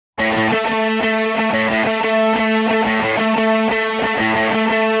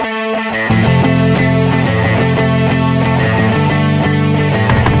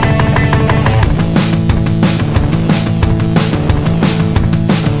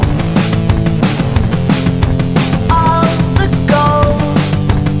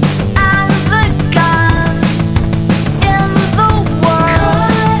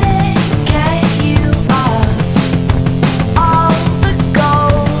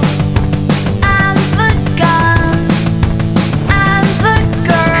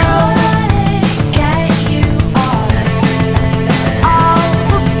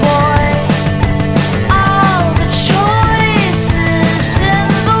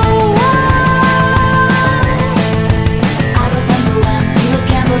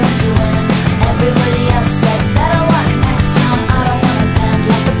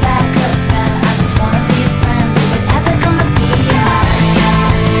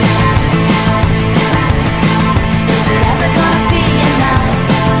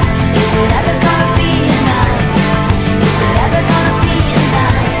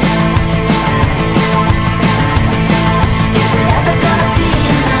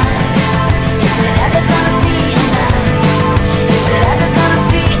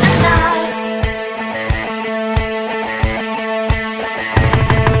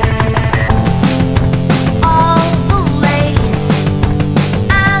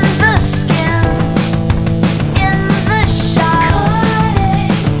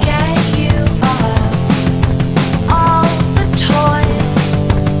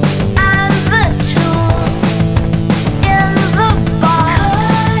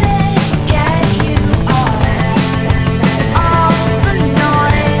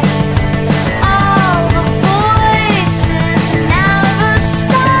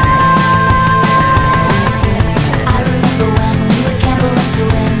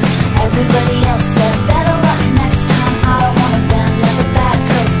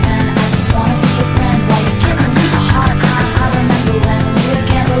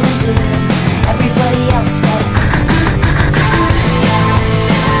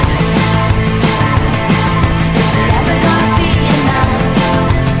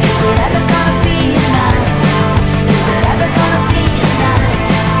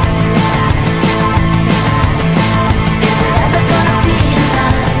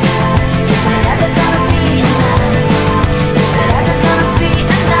Is it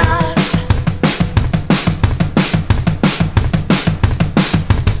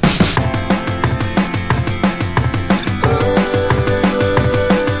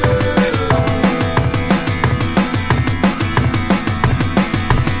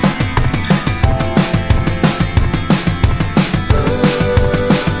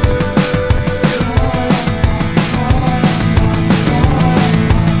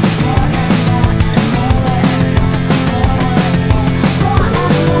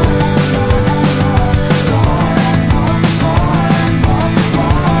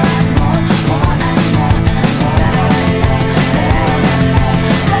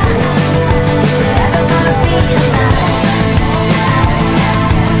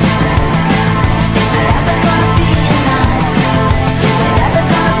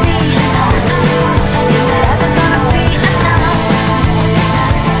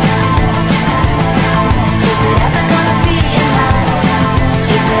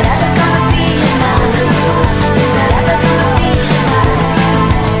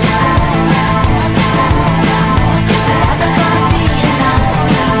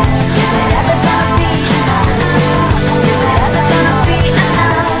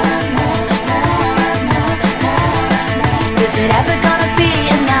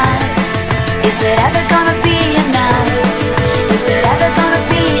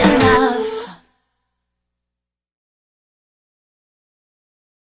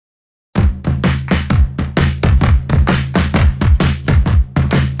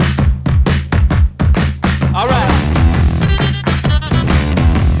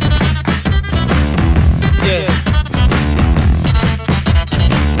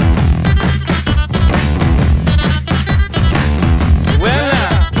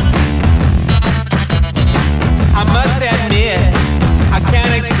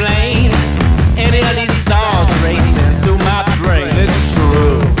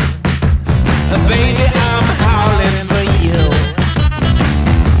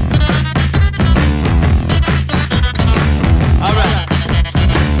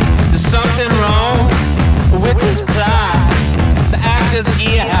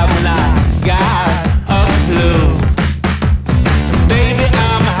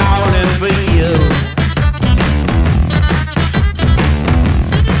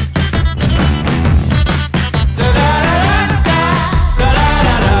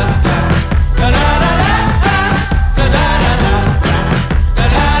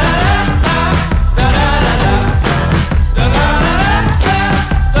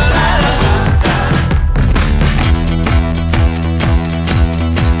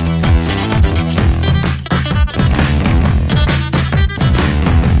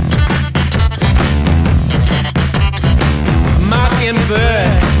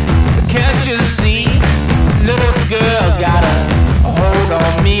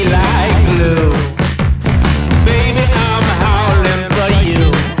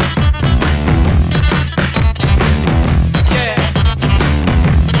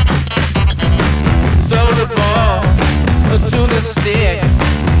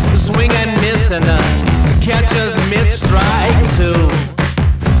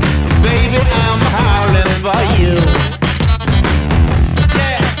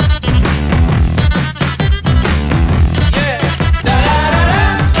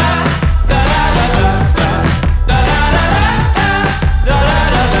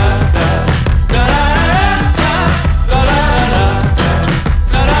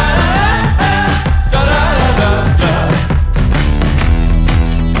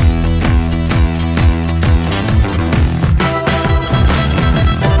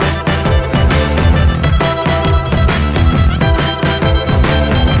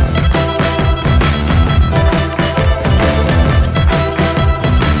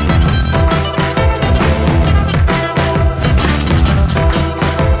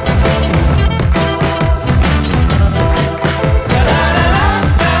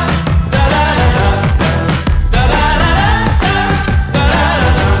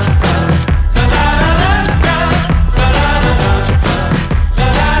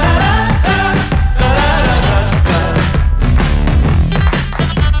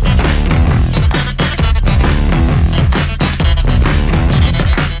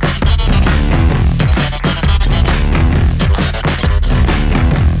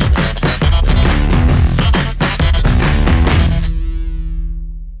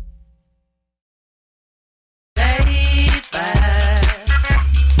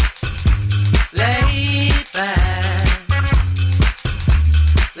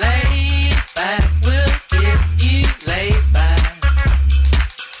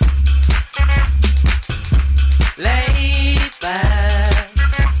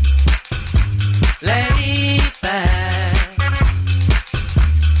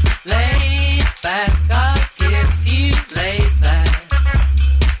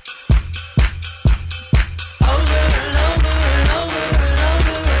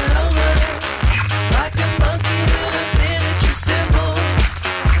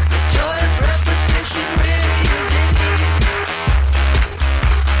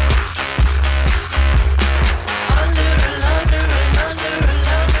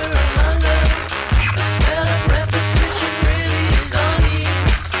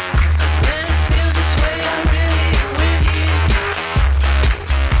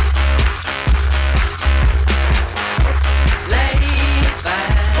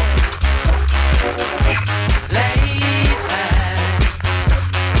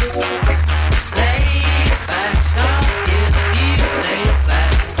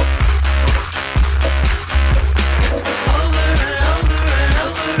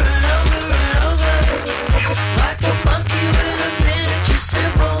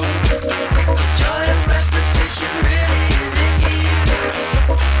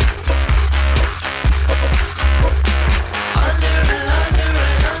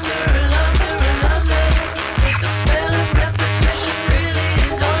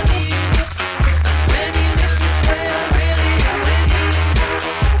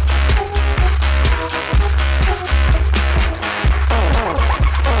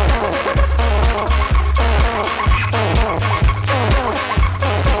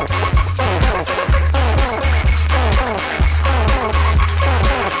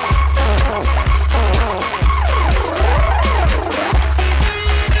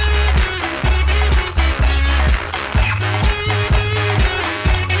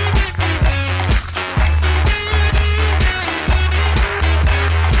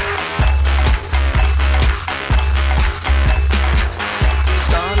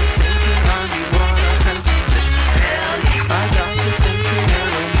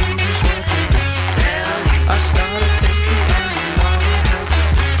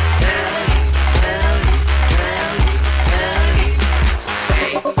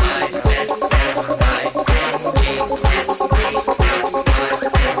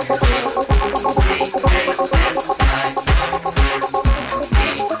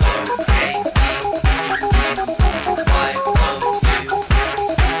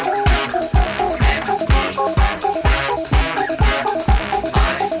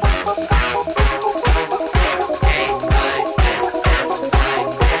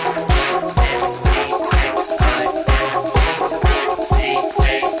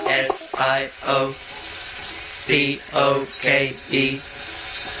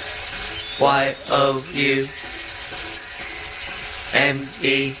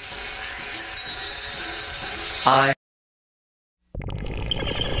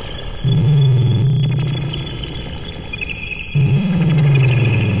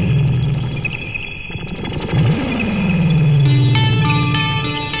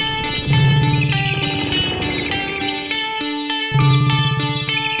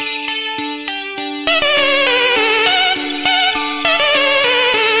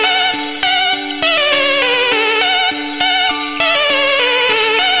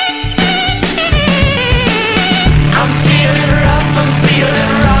I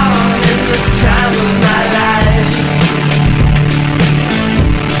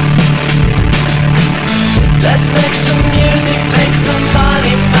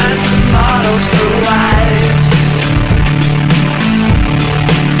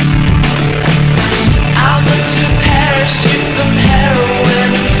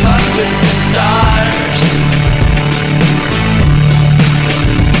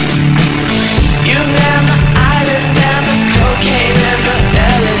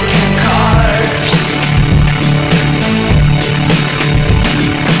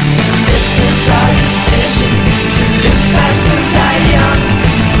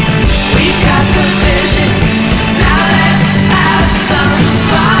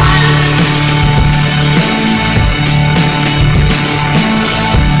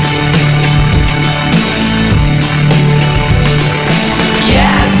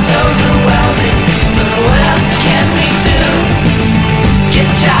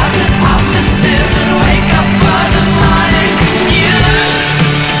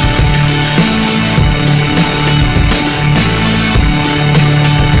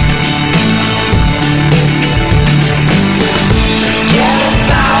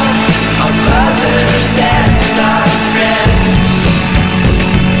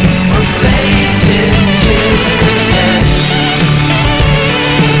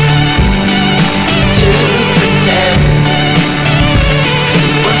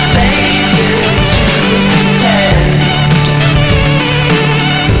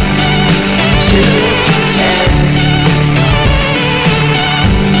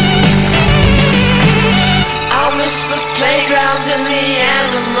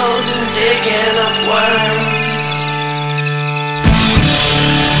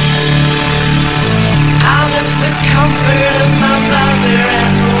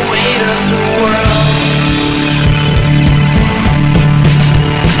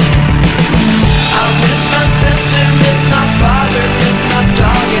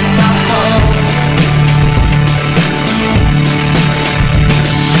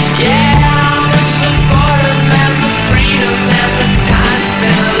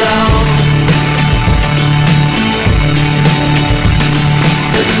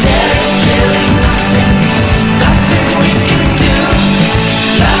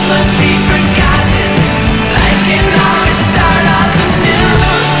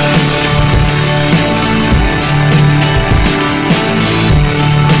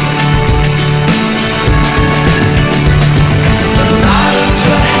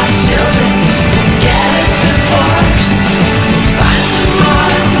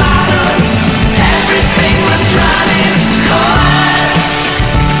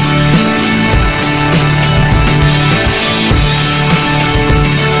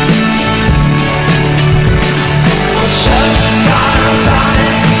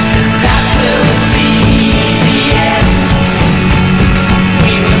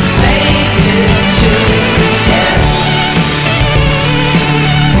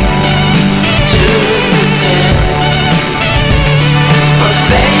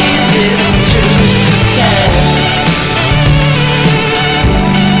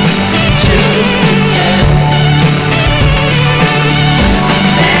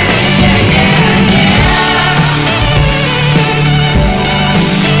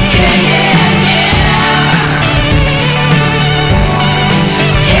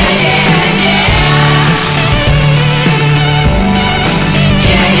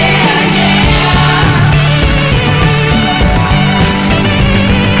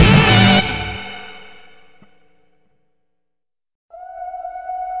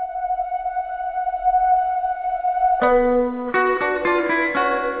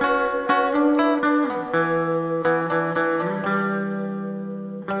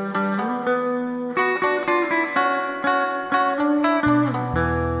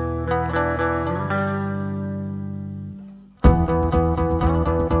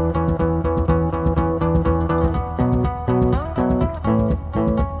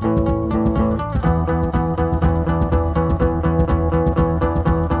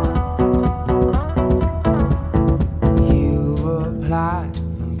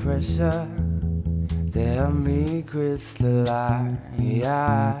pressure to help me crystallize.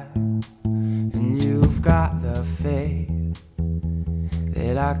 And you've got the faith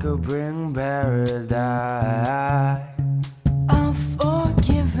that I could bring paradise. I'll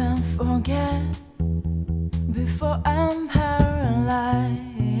forgive and forget before I'm paralyzed.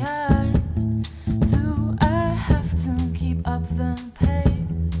 Do I have to keep up the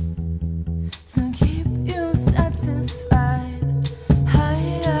pace to keep you satisfied?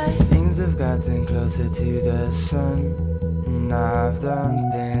 Things have gotten closer to the sun, and I've done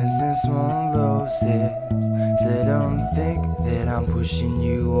things in small doses. So don't think that I'm pushing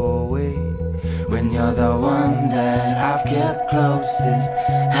you away when you're the one that I've kept closest.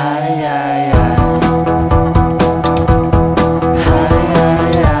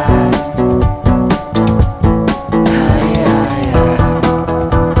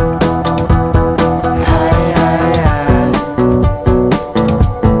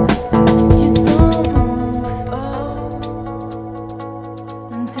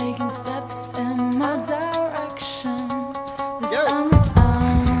 Taking steps in my direction. The sounds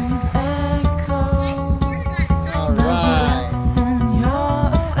echo. There's a loss in your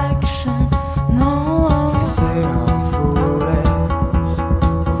affection. No, You say I'm foolish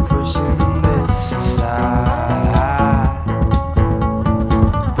for pushing this aside,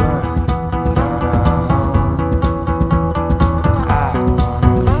 burn down our home. I won't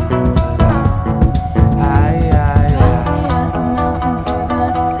leave without. Glassy as a mountain to the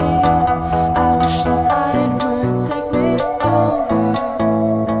sea. I wish the tide would take me over.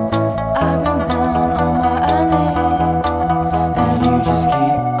 I've been down on my knees, And you just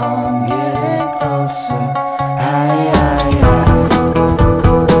keep on getting closer.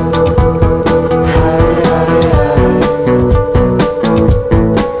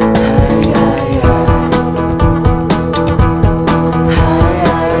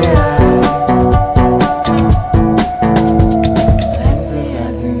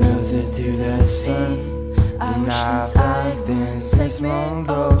 Getting closer to the sun, and I've done things in small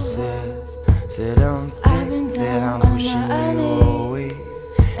doses. So don't think that I'm pushing you away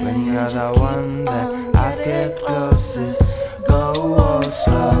when you're the one that I've kept closest. Go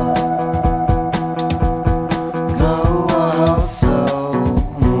slow, go slow,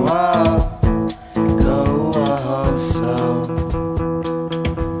 go slow,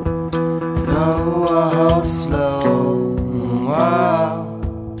 go slow,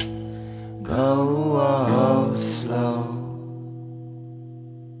 go slow.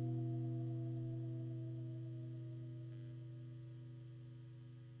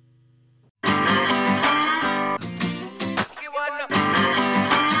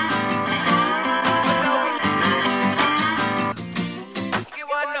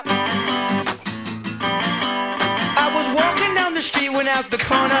 I was walking down the street when out the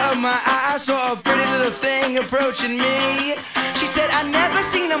corner of my eye I saw a pretty little thing approaching me. She said, I never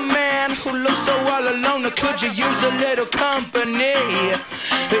seen a man who looks so all alone. Or could you use a little company?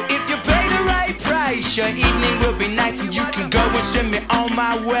 If you pay the right price, your evening will be nice and you can go and send me on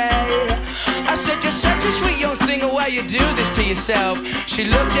my way. I said, you're such a sweet young thing, why you do this to yourself? She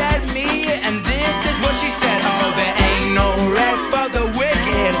looked at me and this is what she said. Oh, there ain't no rest for the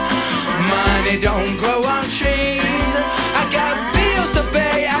wicked. Money don't grow on trees. I got bills to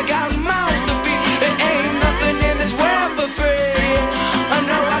pay, I got mouths to feed. There ain't nothing in this world for free. I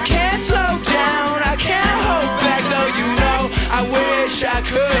know I can't slow down, I can't hold back, though you know I wish I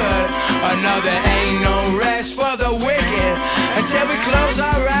could. I know there ain't no rest for the wicked until we close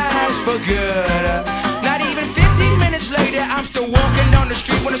our eyes for good. Not even 15 minutes later, I'm still walking down the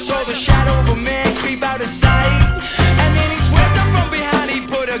street when I saw the shadow of a man creep out of sight. And then he swept up from behind, he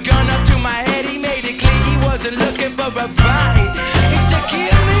put a gun up to my head, he made it clear he wasn't looking for a fight. He said,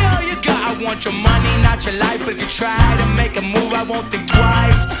 give me all you got, I want your money, not your life. If you try to make a move, I won't think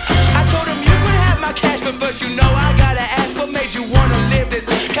twice. I told him you could have my cash, but first you know I gotta ask, what made you wanna live this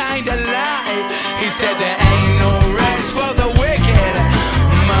kind of life? He said there ain't no rest for the wicked.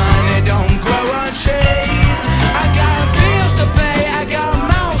 Money don't grow on trees. I got bills to pay, I got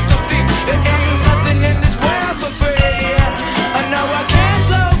mouths to feed. There ain't nothing in this world for free. I know I can't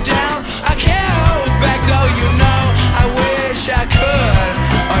slow down, I can't hold back, though you know I wish I could.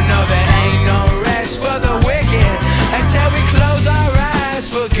 I know there ain't no rest for the wicked until we close our eyes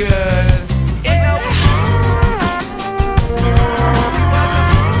for good. Yeah.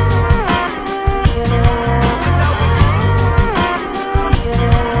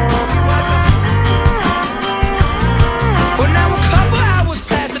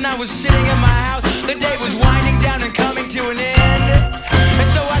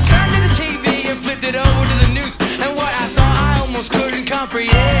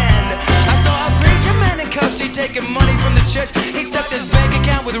 comprehend. I saw a preacher man in cuffs, he taking money from the church. He stuffed his bank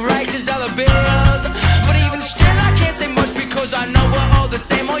account with righteous dollar bills. But even still I can't say much because I know we're all the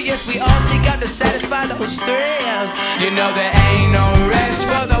same. Oh yes, we all seek out to satisfy those thrills. You know there ain't no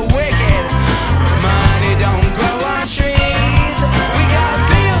rest for